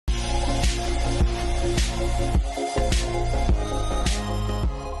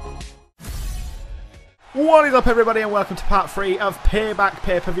What is up, everybody, and welcome to part 3 of Payback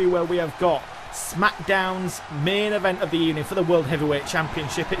pay-per-view, where we have got SmackDown's main event of the evening for the World Heavyweight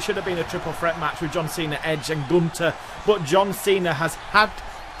Championship. It should have been a triple threat match with John Cena, Edge and Gunther, but John Cena has had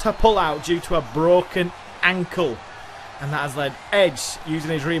to pull out due to a broken ankle, and that has led Edge,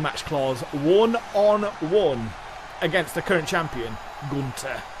 using his rematch clause, one-on-one against the current champion,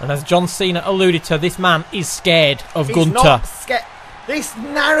 Gunther. And as John Cena alluded to, this man is scared of He's Gunther. Not scared. This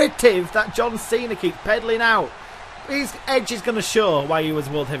narrative that John Cena keeps peddling out, Edge is going to show why he was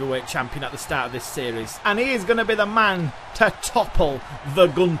World Heavyweight Champion at the start of this series. And he is going to be the man to topple the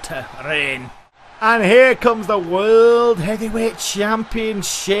Gunther reign. And here comes the World Heavyweight Champion,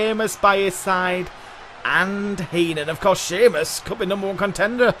 Sheamus by his side, and Heenan. Of course, Sheamus could be #1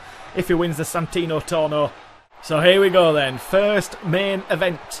 contender if he wins the Santino Torno. So here we go then. First main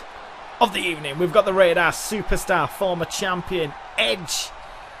event of the evening. We've got the Rated R Superstar, former champion, Edge,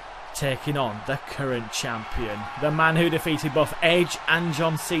 taking on the current champion, the man who defeated both Edge and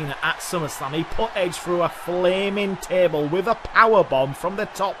John Cena at SummerSlam. He put Edge through a flaming table with a powerbomb from the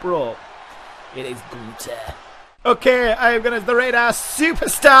top rope. It is Gunther. Okay, I am going to the Rated R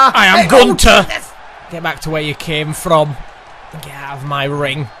Superstar. I am Gunther. Get back to where you came from. Get out of my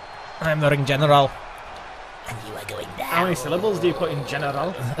ring. I am the ring general. And you are going down. How many syllables do you put in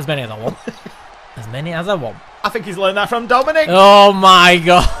general? As many as I want. As many as I want. I think he's learned that from Dominic. Oh my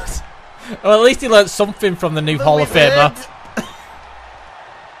god. Well, at least he learned something from the new Hall of Famer.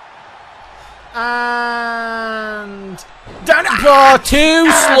 And oh,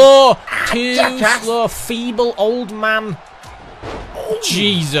 too slow. Too slow. Feeble old man. Oh,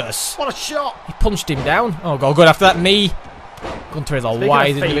 Jesus. what a shot. He punched him down. Oh god, good after that knee. Gunther is a Speaking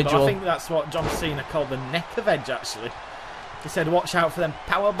wise of feeble, individual. I think that's what John Cena called the neck of Edge, actually. He said, watch out for them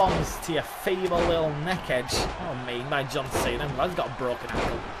power bombs to your feeble little neck, Edge. Oh, mean by John Cena. I'm glad he's got a broken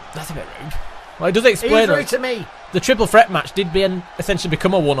ankle. That's a bit rude. Well, it does explain He's rude it. to me. The triple threat match did essentially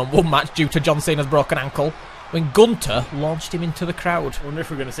become a one-on-one match due to John Cena's broken ankle when Gunther launched him into the crowd. I wonder if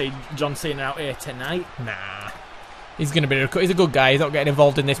we're going to see John Cena out here tonight. Nah. He's going to be he's a good guy. He's not getting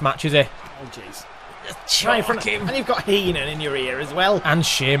involved in this match, is he? Oh, jeez. And you've got Heenan in your ear as well. And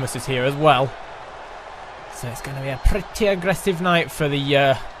Sheamus is here as well. So it's going to be a pretty aggressive night for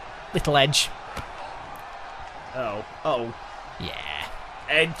the little Edge. Oh. Oh. Yeah.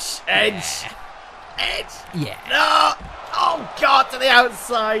 Edge. Yeah. No. Oh, God, to the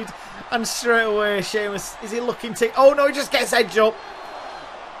outside. And straight away, Sheamus, is he looking to... Oh, no, he just gets Edge up.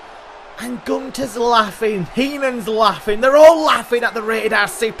 And Gunther's laughing. Heenan's laughing. They're all laughing at the Rated R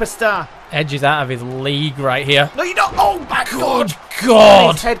Superstar. Edge is out of his league right here. No, you don't. Oh, my God. Good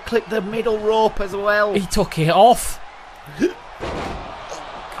God. His head clipped the middle rope as well. He took it off.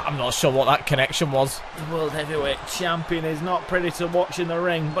 I'm not sure what that connection was. The World Heavyweight Champion is not pretty to watch in the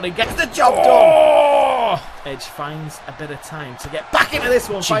ring, but he gets the job done. Edge finds a bit of time to get back into this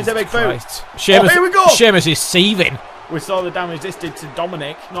one. Finds a big boot. Sheamus, here we go. Sheamus is seething. We saw the damage this did to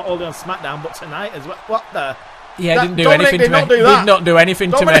Dominic, not only on SmackDown, but tonight as well. What the? Yeah, that, didn't do Dominic anything did to not me. Do that. Did not do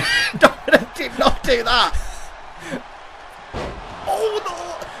anything to me. Dominic did not do that. Oh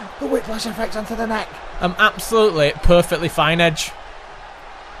no! The whiplash effect onto the neck. I'm absolutely perfectly fine, Edge.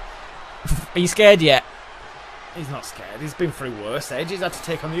 Are you scared yet? He's not scared. He's been through worse. Edge. He's had to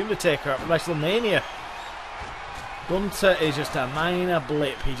take on the Undertaker at WrestleMania. Gunther is just a minor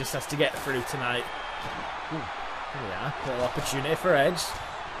blip. He just has to get through tonight. Ooh, here we are. Little opportunity for Edge.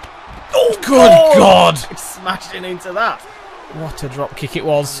 Oh, good God! He's smashing into that. What a drop kick it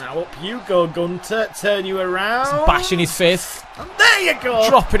was. Now up you go, Gunther. Turn you around. It's bashing his face. And there you go.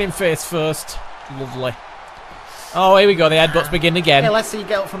 Dropping him face first. Lovely. Oh, here we go. The headbutts begin again. Yeah, let's see you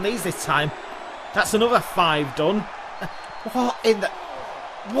get up from these this time. That's another 5 done. What in the...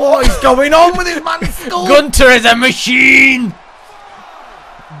 What is going on with his man's skull? Gunther is a machine!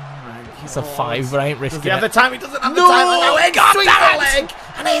 It's a 5, I ain't risking Does he have the time? He doesn't have the No, time. And now Edge God sweeps damn the leg.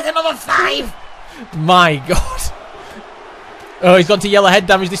 And he's another 5. My God. Oh, he's got to yellow head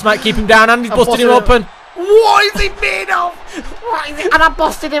damage. This might keep him down, and he's busted him open. What is he made of? What is it? And I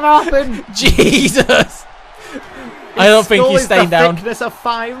busted him open. Jesus. I don't think he's staying down. The thickness of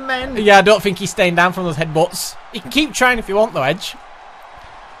 5 men. Yeah, I don't think he's staying down from those headbutts. You can keep trying if you want, though, Edge.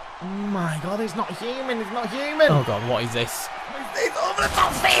 Oh my God, he's not human. He's not human. Oh God, what is this? He's over the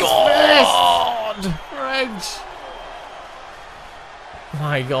top face God. first. Edge.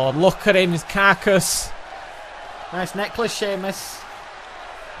 My God, look at him, his carcass. Nice necklace, Sheamus.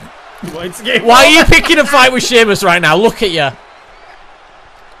 Why are you picking a fight with Sheamus right now? Look at you.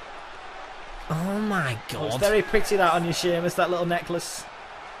 Oh my God. It's very pretty that on your Sheamus, that little necklace.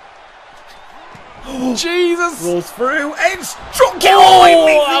 Jesus! Rolls through. Edge. Drop kick.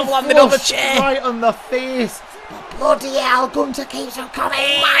 I've landed on the chair. Right on the face. Bloody hell, Gunther keeps on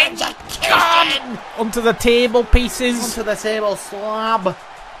coming. God. Onto the table pieces. Onto the table slab.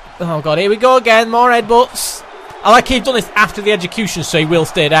 Oh god, here we go again. More headbutts. I like he's done this after the execution, so he will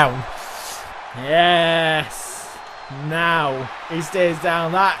stay down. Yes. Now he stays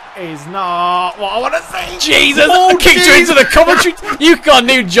down. That is not what I want to see. Jesus! I kicked you into the commentary. You've got a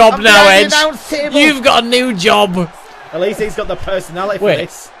new job now, Edge. You've got a new job. At least he's got the personality for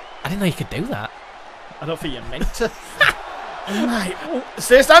this. I didn't know you could do that. I don't think you're meant to. Right.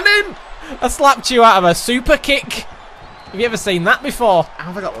 Stay standing. I slapped you out of a super kick. Have you ever seen that before?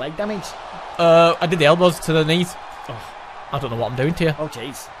 Have I got leg damage? I did the elbows to the knees. Oh, I don't know what I'm doing to you. Oh,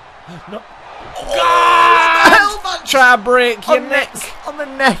 jeez. No. God! Try to break your neck. On the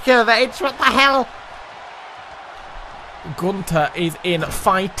neck of Edge. What the hell? Gunther is in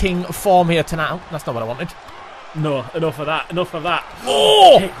fighting form here tonight. Oh, that's not what I wanted. No, enough of that. Enough of that.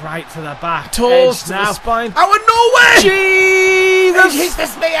 Oh! Kick right to the back. Toes Edge to now. the spine. Out of nowhere! Jesus! Edge hits the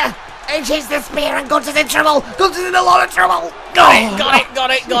spear. Edge hits the spear and Gunther's in trouble. Gunther's in a lot of trouble.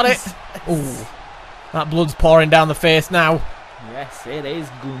 Got it. Ooh. That blood's pouring down the face now. Yes, it is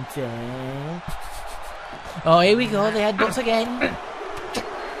Gunther. Oh, here we go. The headbutts again.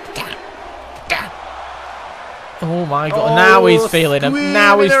 Oh my god. Now he's feeling him.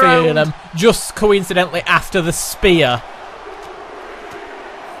 Now he's feeling him. Just coincidentally after the spear.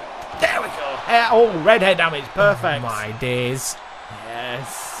 There we go. Oh, red head damage. Perfect. Oh my days.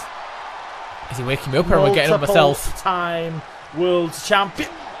 Yes. Is he waking me up or am I getting up myself? Time world champion.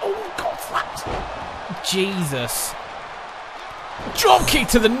 Oh, God, slapped. Jesus. Drop kick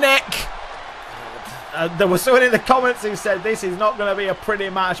to the neck. There was someone in the comments who said this is not going to be a pretty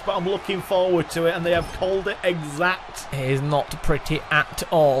match, but I'm looking forward to it, and they have called it exact. It is not pretty at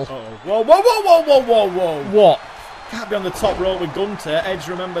all. Oh, whoa. What? Can't be on the top rope with Gunther. Edge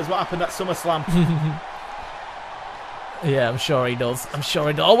remembers what happened at SummerSlam. Yeah, I'm sure he does.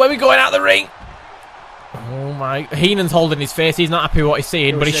 Oh, where are we going out the ring? Oh my. Heenan's holding his face. He's not happy with what he's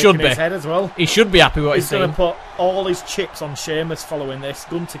seeing, but he should be. His head as well. He should be happy with what he's seeing. He's going to put all his chips on Sheamus following this.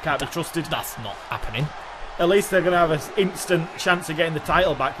 Gunther can't be trusted. That's not happening. At least they're going to have an instant chance of getting the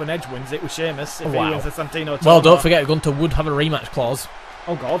title back when Edge wins it with Sheamus. If he wins the Santino title. Well, don't forget Gunther would have a rematch clause.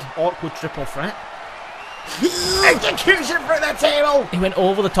 Oh God, awkward triple threat. Execution through the table. He went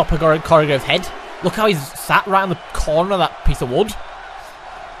over the top of Corrigan's head. Look how he's sat right on the corner of that piece of wood.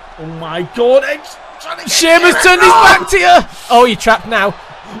 Oh my God, Edge. Sheamus turned his back to you. Oh, you're trapped now.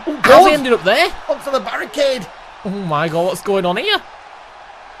 Oh, how's he ended up there? Onto the barricade. Oh my God, what's going on here?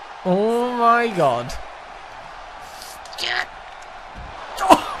 Oh my God.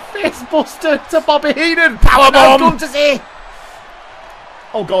 Oh, face buster to Bobby Heenan. Powerbomb.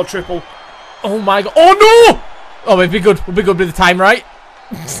 Oh God, triple. Oh my God. Oh no. Oh, we'll be good. We'll be good with the time, right?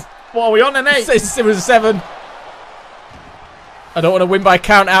 What are we on, an 8? It was a 7. I don't want to win by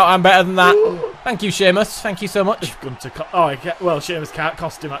count out. I'm better than that. Ooh. Thank you, Sheamus. Thank you so much. Well, Sheamus can't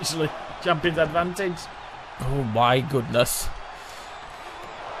cost him, actually. Champion's advantage. Oh, my goodness.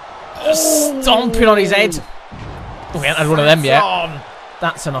 Just stomping on his head. Oh, we haven't had one of them yet.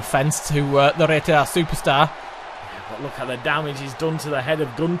 That's an offence to the rated R superstar. Yeah, but look at the damage he's done to the head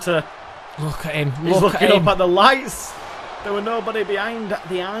of Gunther. Look at him. He's looking up at the lights. There were nobody behind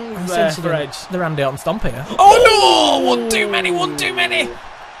the eyes there for Edge. The Randy Orton stomp here. Oh no! One too many.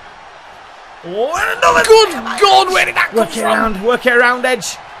 Oh, and another. Good God, where did that come from? Work it around,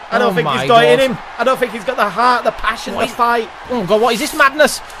 Edge. I don't think he's got it in him. I don't think he's got the heart, the passion, the fight. Oh God, what is this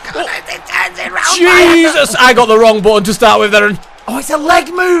madness? God, it turns it round. Jesus! I got the wrong button to start with there. Oh, it's a leg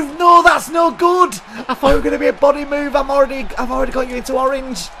move. No, that's no good. I thought it was going to be a body move. I've already got you into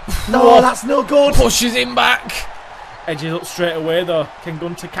orange. No, that's no good. Pushes him back. Edge is up straight away though. Can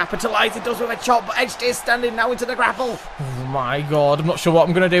Gunther capitalise? He does with a chop, but Edge is standing now into the grapple. Oh my God, I'm not sure what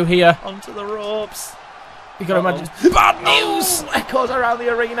I'm going to do here. Onto the ropes. You got to imagine. Bad news! Echoes around the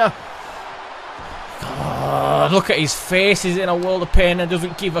arena. God, look at his face. He's in a world of pain and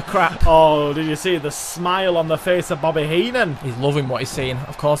doesn't give a crap. Oh, did you see the smile on the face of Bobby Heenan? He's loving what he's seeing.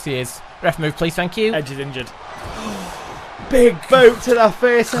 Of course he is. Ref move, please. Thank you. Edge is injured. Big boot to the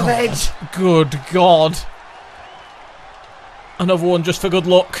face of Edge. Good God. Another one just for good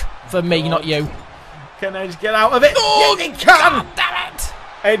luck. For me, not you. Can Edge get out of it? Oh, yes, he can! God damn it!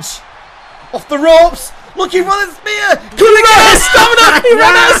 Edge off the ropes, looking for the spear. He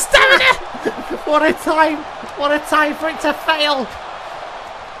ran out of stamina! What a time! What a time for it to fail!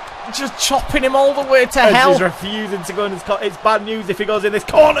 Just chopping him all the way to Edge hell. Is refusing to go in this corner. It's bad news if he goes in this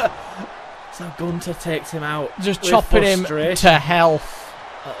corner. So Gunther takes him out. Just chopping him to hell.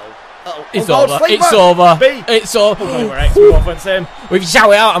 It's over. It's over. It's over. Oh, we're X. We're going for the same. We've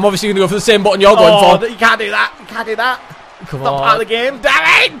shouted out. I'm obviously going to go for the same button you're going for. You can't do that. You can't do that. Come Not on. part of the game.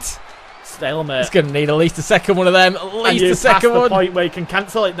 Damn it! Stalemate. It's going to need at least a second one of them. At least a second one. The point where you can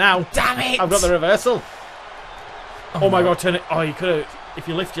cancel it now. Damn it! I've got the reversal. Oh my no. God, turn it. Oh, you could have. If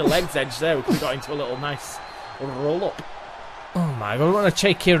you lift your legs edge there, we could have got into a little nice roll up. Oh my God, we want a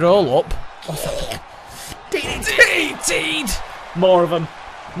cheeky roll up. What's that? DDT'd! More of them.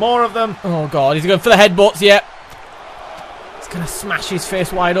 More of them. Oh God, he's going for the headbutts, yeah. He's going to smash his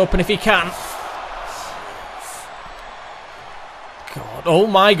face wide open if he can. God, oh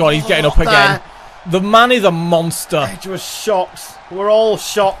my God, he's getting up again. The man is a monster. Edge was shocked. We're all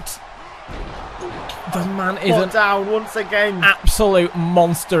shocked. The man is an down once again. Absolute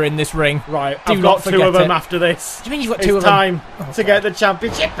monster in this ring. Right, Do I've not got two forget of them it. after this. Do you mean you've got two of It's them? time to get the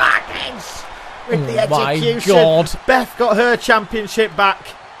championship back, Edge. With the execution. My God. Beth got her championship back.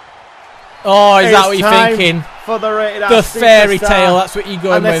 Oh, is that It's what you're time thinking? For the rated The R fairy superstar. tale, that's what you're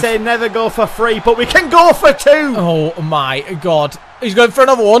going And they with. say never go for free, but we can go for two. Oh my God. He's going for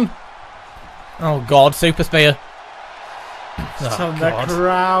another one. Oh God, super spear. It's Oh, on the God.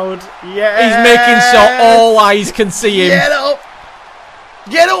 crowd. Yeah. He's making sure all eyes can see him. Get up.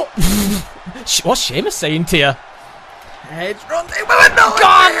 Get up. What's Sheamus saying to you? Edge runs in. No,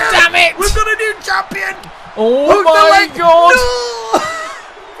 God damn it! We've got a new champion. Oh Hook the my leg. God! No.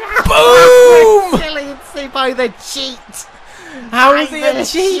 Boom! Excellency by the cheat. How is he By a the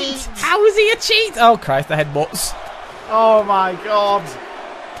cheat? How is he a cheat? Oh Christ, the headbutts. Oh my God.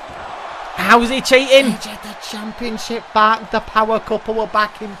 How is he cheating? Edge had the championship back. The power couple were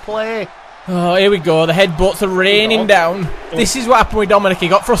back in play. Oh, here we go. The headbutts are raining down. This is what happened with Dominic. He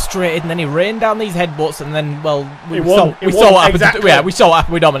got frustrated and then he rained down these headbutts and then, well, we saw what happened. Exactly. Yeah, we saw what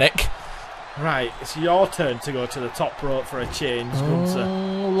happened with Dominic. Right, it's your turn to go to the top rope for a change, Gunther.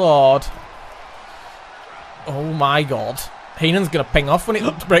 Oh Lord. Oh my God. Heenan's gonna ping off when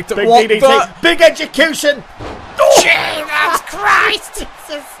it breaks up. Big What DDT. the? Big execution. Jesus Christ!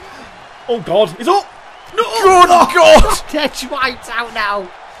 Oh God, he's up. No. Good God! Edge wiped out now.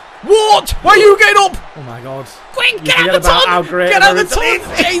 What? Why are you getting up? Oh my God. Quick, You get forget out the about how ton! great Get out the everything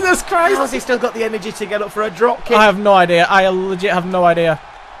ton! is. Jesus Christ! How's he still got the energy to get up for a drop kick? I have no idea. I legit have no idea.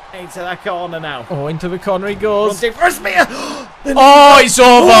 Into that corner now. Oh, into the corner he goes. Runs in for a spear. Oh, it's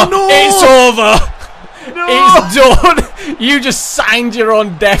over! Oh, no! It's over! No. It's done! You just signed your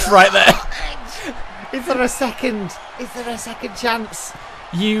own death right there. Is there a second? Is there a second chance?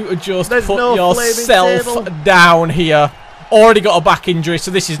 You just There's put no yourself flaming table. down here. Already got a back injury,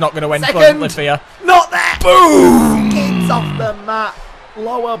 so this is not going to end pleasantly for you. Not there. Boom! Kicks off the mat.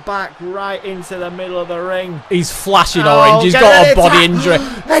 Lower back right into the middle of the ring. He's flashing Oh, orange. He's get got ready a body to- injury.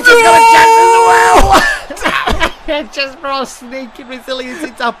 Edge has got a chance as well. Edge just brought sneaking resilience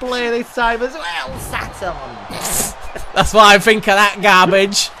into play this time as well. Saturn. That's why I think of that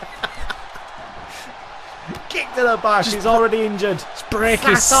garbage. Kick to the back. He's already injured. Break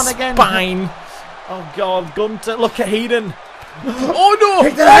his Flat on again. spine. Oh God, Gunther. Look at Heenan. Oh no!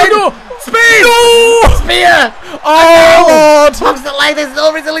 Kick to the head. Oh no! Spear. No! Spear. Oh Lord! Comes the leg. There's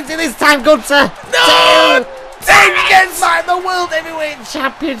no resilience this time, Gunther. No! Edge gets back the World Heavyweight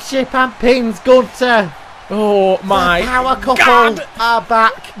Championship and pins Gunther. Oh my The power couple God! are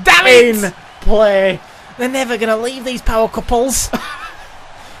back Damn it! in play. They're never gonna leave these power couples.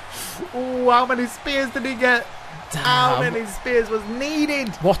 Ooh, how many spears did he get? How Damn. many spears was needed?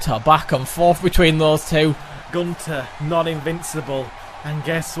 What a back and forth between those two. Gunther, not invincible. And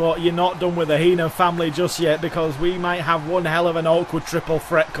guess what? You're not done with the Heenan family just yet, because we might have one hell of an awkward triple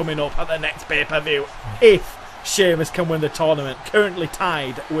threat coming up at the next pay-per-view. If Sheamus can win the tournament, currently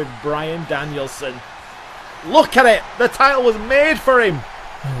tied with Bryan Danielson. Look at it! The title was made for him!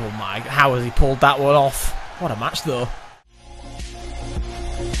 Oh my, how has he pulled that one off? What a match though.